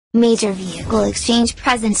Major Vehicle Exchange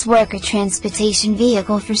presents Worker Transportation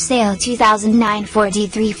Vehicle for Sale 2009 Ford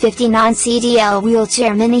E350 Non-CDL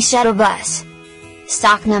Wheelchair Mini Shuttle Bus.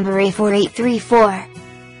 Stock number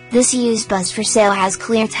A4834. This used bus for sale has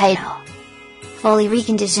clear title. Fully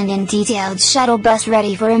reconditioned and detailed shuttle bus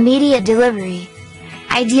ready for immediate delivery.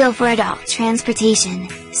 Ideal for adult transportation,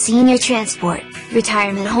 senior transport,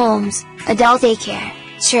 retirement homes, adult daycare,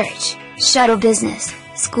 church, shuttle business,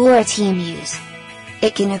 school or team use.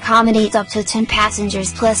 It can accommodate up to 10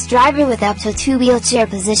 passengers plus driver with up to 2 wheelchair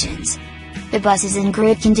positions. The bus is in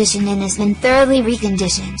good condition and has been thoroughly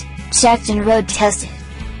reconditioned, checked and road tested.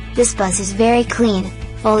 This bus is very clean,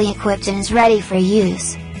 fully equipped and is ready for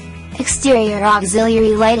use. Exterior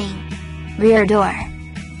auxiliary lighting. Rear door.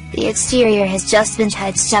 The exterior has just been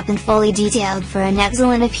touched up and fully detailed for an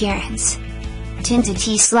excellent appearance. Tinted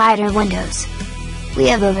T-slider windows. We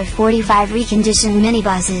have over 45 reconditioned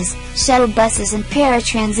minibuses, shuttle buses and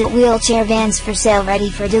paratransit wheelchair vans for sale ready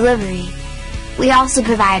for delivery. We also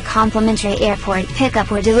provide complimentary airport pickup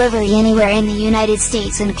or delivery anywhere in the United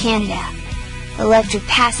States and Canada. Electric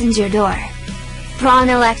passenger door. Braun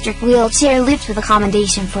electric wheelchair lift with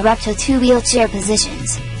accommodation for up to 2 wheelchair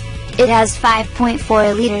positions. It has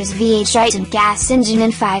 5.4 liters V8 Triton gas engine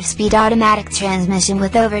and 5-speed automatic transmission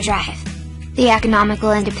with overdrive. The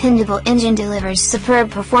economical and dependable engine delivers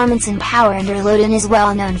superb performance and power under load and is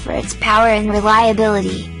well known for its power and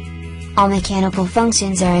reliability. All mechanical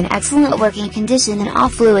functions are in excellent working condition and all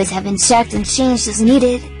fluids have been checked and changed as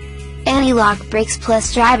needed. Anti-lock brakes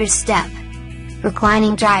plus driver's step.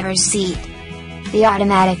 Reclining driver's seat. The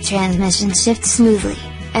automatic transmission shifts smoothly,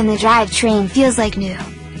 and the drivetrain feels like new.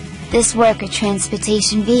 This worker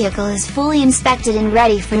transportation vehicle is fully inspected and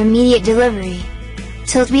ready for immediate delivery.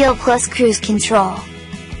 Tilt wheel plus cruise control.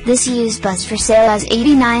 This used bus for sale has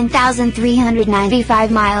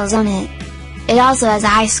 89,395 miles on it. It also has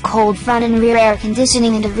ice-cold front and rear air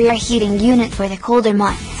conditioning and a rear heating unit for the colder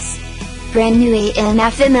months. Brand new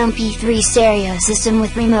AM/FM MP3 stereo system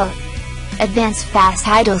with remote. Advanced fast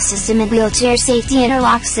idle system and wheelchair safety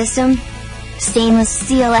interlock system. Stainless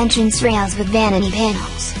steel entrance rails with vanity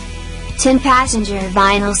panels. 10 passenger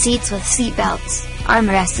vinyl seats with seat belts,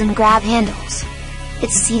 armrests and grab handles.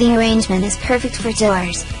 Its seating arrangement is perfect for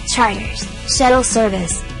tours, charters, shuttle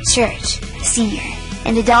service, church, senior,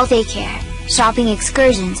 and adult daycare, shopping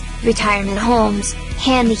excursions, retirement homes,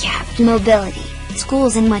 handicapped mobility,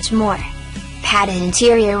 schools and much more. Padded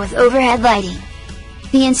interior with overhead lighting.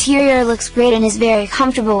 The interior looks great and is very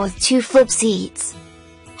comfortable with 2 flip seats.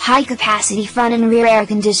 High capacity front and rear air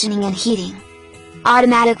conditioning and heating.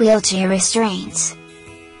 Automatic wheelchair restraints.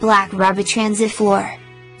 Black rubber transit floor.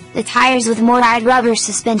 The tires with more ride rubber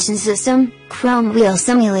suspension system, chrome wheel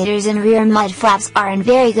simulators and rear mud flaps are in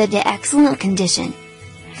very good to excellent condition.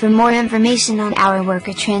 For more information on our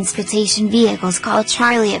worker transportation vehicles, call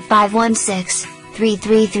Charlie at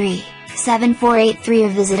 516-333-7483 or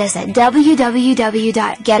visit us at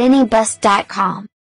www.getanybus.com.